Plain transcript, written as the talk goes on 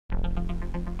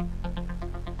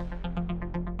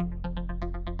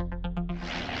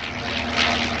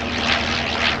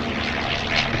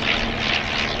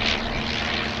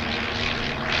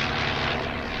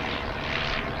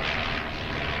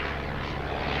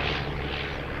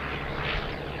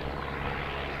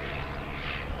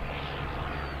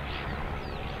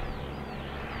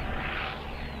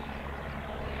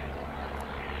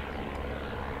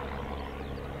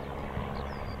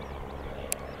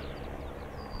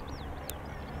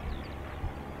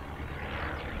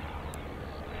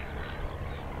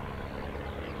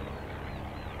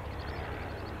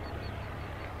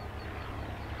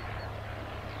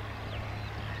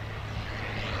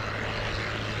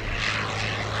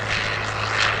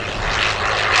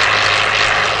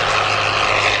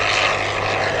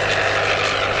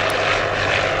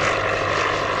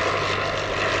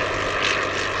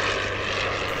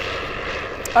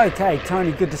Okay,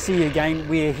 Tony, good to see you again.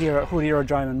 We're here at Hood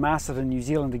Aerodrome in Masterton, New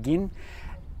Zealand again.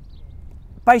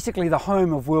 Basically the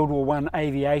home of World War I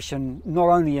aviation, not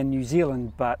only in New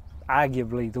Zealand, but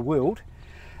arguably the world.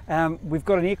 We've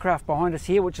got an aircraft behind us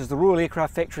here, which is the Royal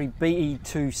Aircraft Factory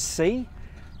B.E.2,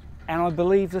 and I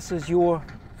believe this is your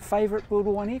favourite World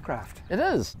War I aircraft. It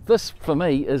is. This, for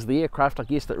me, is the aircraft, I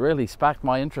guess, that really sparked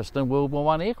my interest in World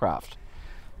War I aircraft.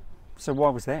 So why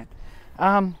was that?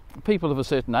 People of a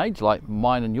certain age, like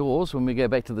mine and yours, when we go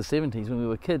back to the 70s when we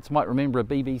were kids, might remember a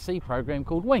BBC program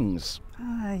called Wings.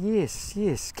 Ah, yes,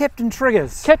 yes. Captain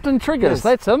Triggers. Captain Triggers, yes.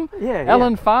 That's him. Yeah,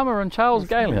 Alan Farmer and Charles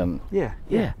Gallion.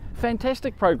 Yeah.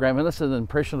 Fantastic program, and this is an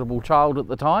impressionable child at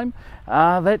the time.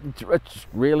 It's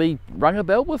really rung a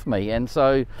bell with me, and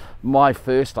so my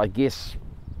first, I guess,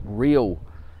 real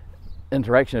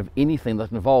interaction of anything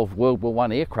that involved World War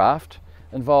I aircraft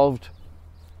involved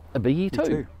a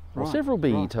BE-2. Or several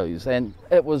BE-2s, and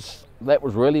that was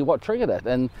really what triggered it.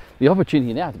 And the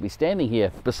opportunity now to be standing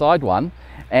here beside one,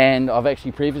 and I've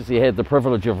actually previously had the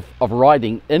privilege of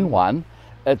riding in one,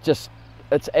 it's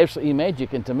absolutely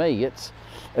magic. And to me it's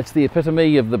the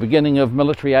epitome of the beginning of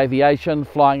military aviation,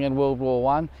 flying in World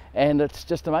War I, and it's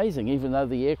just amazing. Even though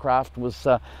the aircraft was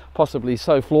possibly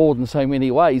so flawed in so many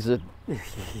ways, with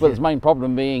its main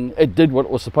problem being it did what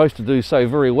it was supposed to do so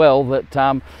very well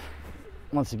that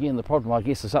once again, the problem, I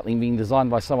guess, is something being designed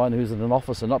by someone who's in an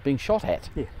office and not being shot at.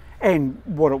 Yeah. And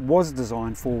what it was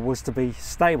designed for was to be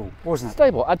stable, wasn't it?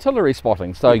 Stable, artillery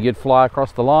spotting. So you'd fly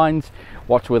across the lines,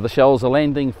 watch where the shells are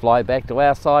landing, fly back to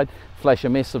our side, flash a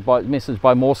message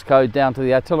by Morse code down to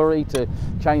the artillery to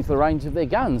change the range of their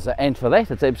guns. And for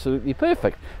that, it's absolutely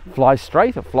perfect. Flies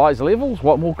straight, it flies levels.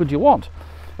 What more could you want?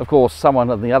 Of course, someone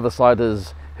on the other side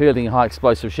is hurling high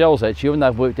explosive shells at you, and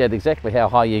they've worked out exactly how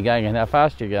high you're going and how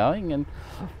fast you're going. And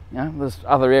there's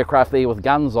other aircraft there with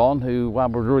guns on who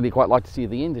would really quite like to see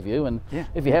the end of you. And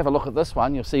if you have a look at this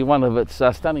one, you'll see one of its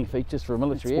stunning features for a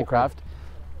military aircraft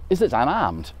is it's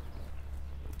unarmed.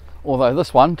 Although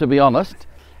this one, to be honest,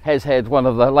 has had one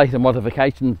of the later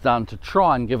modifications done to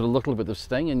try and give it a little bit of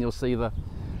sting, and you'll see the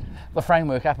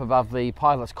framework up above the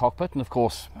pilot's cockpit. And of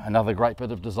course, another great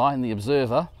bit of design, the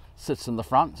observer sits in the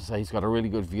front, so he's got a really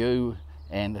good view.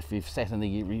 And if you've sat in there,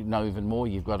 you know even more.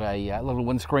 You've got a little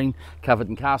windscreen covered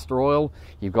in castor oil.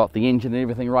 You've got the engine and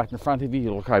everything right in front of you.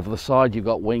 You look over the side, you've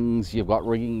got wings, you've got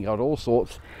rigging, you've got all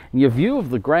sorts. And your view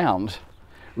of the ground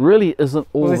really isn't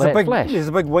all that flash. There's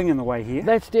a big wing in the way here.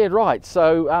 That's dead right.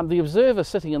 So the observer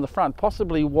sitting in the front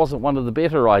possibly wasn't one of the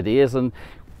better ideas. And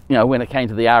when it came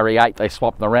to the R.A.F, they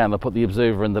swapped them around. They put the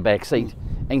observer in the back seat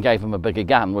and gave him a bigger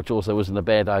gun, which also isn't a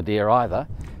bad idea either.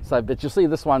 So, but you'll see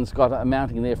this one's got a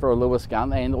mounting there for a Lewis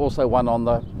gun, and also one on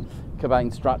the cabane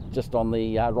strut just on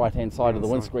the right hand side of the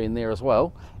windscreen there as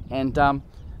well. And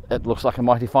it looks like a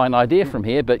mighty fine idea from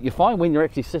here, but you find when you're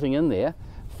actually sitting in there,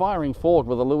 firing forward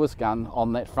with a Lewis gun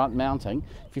on that front mounting,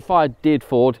 if you fire dead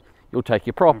forward, you'll take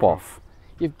your prop off.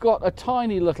 You've got a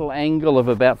tiny little angle of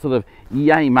about sort of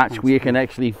yay much where you can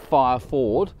actually fire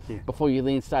forward before you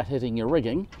then start hitting your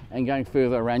rigging, and going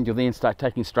further around you'll then start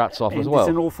taking struts off as well.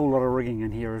 There's an awful lot of rigging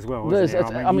in here as well, isn't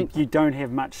there? I mean, you don't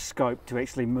have much scope to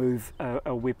actually move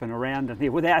a weapon around in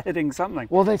there without hitting something.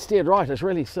 Well, that's dead right. It's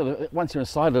really sort of, once you're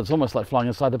inside it, it's almost like flying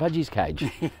inside the budgie's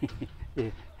cage.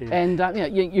 And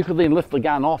you could then lift the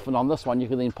gun off, and on this one you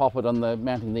could then pop it on the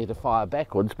mounting there to fire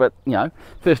backwards. But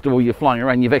first of all, you're flying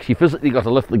around, you've actually physically got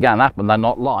to lift the gun up, and they're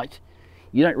not light.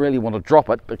 You don't really want to drop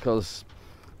it because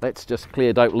that's just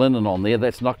clear dope linen on there.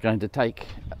 That's not going to take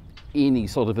any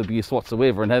sort of abuse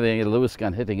whatsoever, and having a Lewis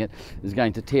gun hitting it is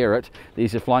going to tear it.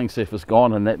 There's your flying surface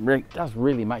gone, and that does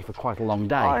really make for quite a long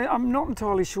day. I'm not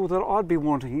entirely sure that I'd be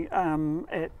wanting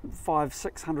at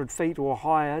 500-600 feet or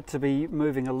higher to be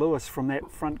moving a Lewis from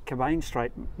that front cabane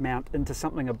straight mount into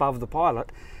something above the pilot,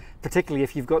 particularly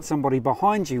if you've got somebody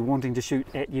behind you wanting to shoot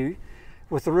at you,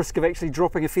 with the risk of actually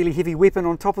dropping a fairly heavy weapon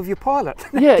on top of your pilot.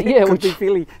 It could be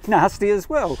fairly nasty as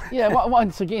well. Yeah,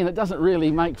 once again, it doesn't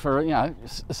really make for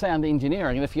sound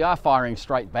engineering. And if you are firing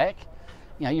straight back,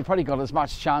 you've probably got as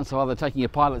much chance of either taking your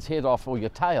pilot's head off or your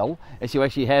tail as you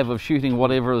actually have of shooting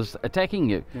whatever is attacking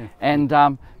you. And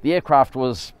the aircraft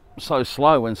was so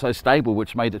slow and so stable,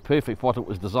 which made it perfect for what it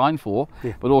was designed for,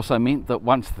 but also meant that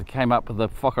once they came up with the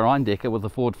Fokker Eindecker with the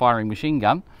forward firing machine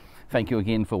gun, thank you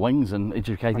again for Wings and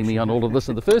educating me on all of this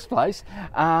in the first place.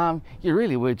 You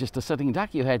really were just a sitting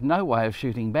duck. You had no way of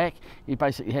shooting back. You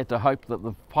basically had to hope that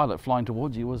the pilot flying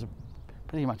towards you was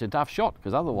pretty much a duff shot,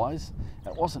 because otherwise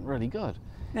it wasn't really good.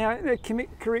 Now,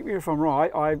 correct me if I'm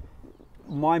right,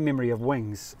 my memory of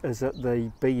Wings is that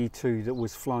the BE-2 that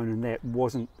was flown in that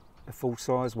wasn't a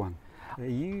full-size one. Are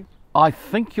you I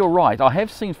think you're right. I have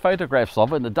seen photographs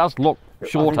of it, and it does look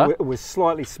shorter. I think it was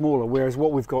slightly smaller, whereas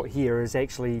what we've got here is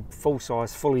actually full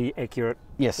size, fully accurate,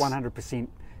 Yes. 100%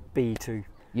 B.E.2.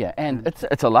 Yeah, and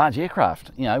it's a large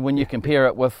aircraft. You know, when you compare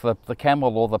it with the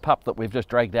Camel or the Pup that we've just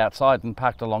dragged outside and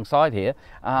parked alongside here,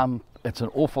 it's an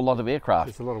awful lot of aircraft.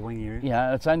 There's a lot of wing area.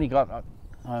 Yeah, it's only got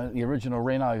the original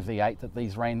Renault V8 that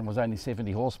these ran was only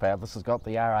 70 horsepower. This has got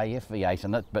the R.A.F. V8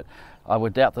 in it, but I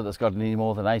would doubt that it's got any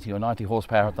more than 80 or 90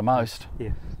 horsepower at the most.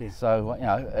 Yeah, yeah. So, you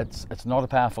know, it's not a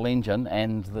powerful engine,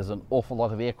 and there's an awful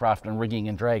lot of aircraft and rigging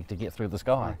and drag to get through the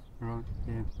sky. Right,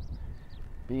 yeah.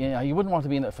 But, you know, you wouldn't want to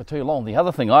be in it for too long. The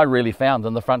other thing I really found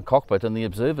in the front cockpit and the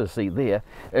observer's seat there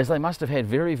is they must have had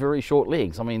very, very short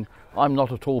legs. I mean, I'm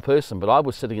not a tall person, but I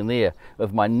was sitting in there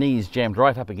with my knees jammed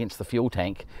right up against the fuel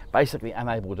tank, basically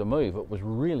unable to move. It was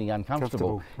really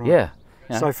uncomfortable. Right. Yeah.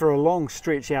 You know. So for a long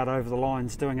stretch out over the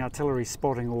lines, doing artillery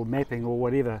spotting or mapping or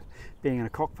whatever, being in a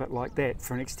cockpit like that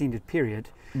for an extended period,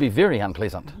 it'd be very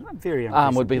unpleasant. Very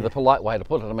unpleasant. Would be the polite way to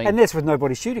put it. I mean, and that's with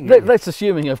nobody shooting at you. That's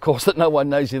assuming, of course, that no one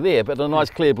knows you're there. But in a nice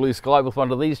clear blue sky with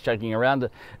one of these chugging around,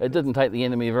 it didn't take the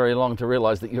enemy very long to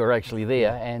realise that you were actually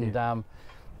there. And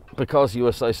because you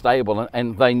were so stable,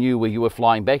 and they knew where you were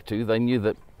flying back to, they knew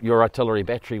that your artillery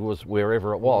battery was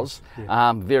wherever it was.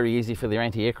 Very easy for their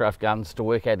anti-aircraft guns to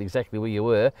work out exactly where you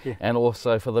were, and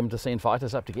also for them to send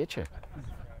fighters up to get you.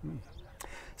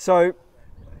 So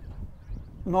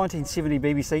 1970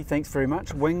 BBC, thanks very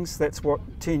much. Wings, that's what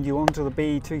turned you on to the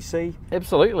B.E.2C.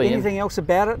 Absolutely. Anything else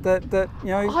about it that you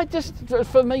know?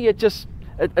 For me, it's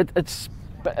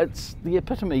the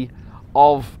epitome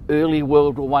of early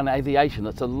World War I aviation.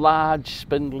 It's a large,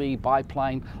 spindly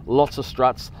biplane, lots of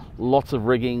struts, lots of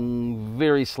rigging,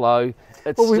 very slow.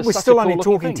 It's well, we're still only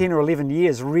talking thing. 10 or 11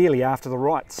 years really after the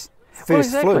Wrights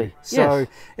first flew. So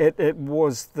it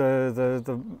was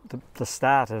the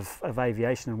start of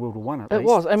aviation in World War I. At least. It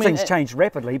was. I mean, things changed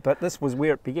rapidly, but this was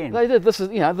where it began. They did. This is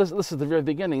this is the very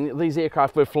beginning. These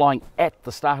aircraft were flying at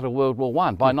the start of World War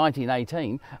I. By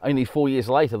 1918, only 4 years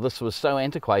later, this was so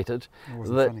antiquated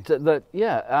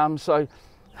so.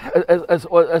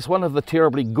 As one of the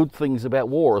terribly good things about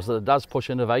war is that it does push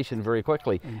innovation very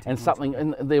quickly,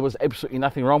 and there was absolutely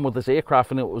nothing wrong with this aircraft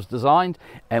when it was designed,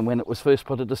 and when it was first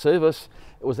put into service,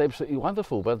 it was absolutely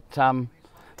wonderful. But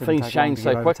things changed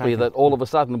so quickly that all of a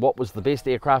sudden, what was the best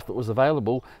aircraft that was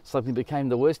available suddenly became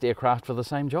the worst aircraft for the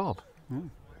same job.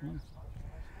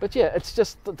 But yeah, it's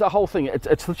just the whole thing.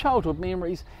 It's the childhood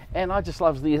memories, and I just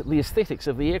love the aesthetics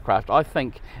of the aircraft. I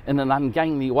think in an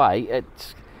ungainly way,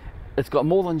 it's got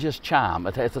more than just charm.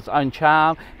 It has its own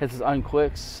charm, has its own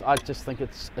quirks. I just think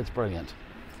it's brilliant.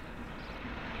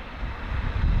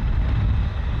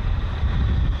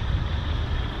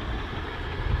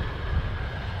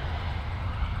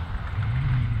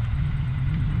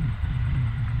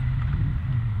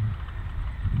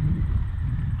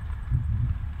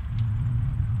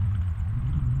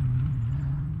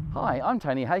 Hi, I'm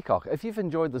Tony Haycock. If you've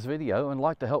enjoyed this video and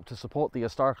like to help to support the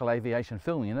Historical Aviation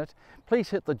Film Unit, please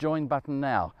hit the join button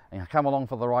now and come along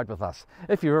for the ride with us.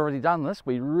 If you've already done this,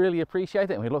 we really appreciate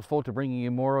it, and we look forward to bringing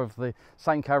you more of the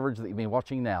same coverage that you've been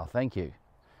watching now. Thank you.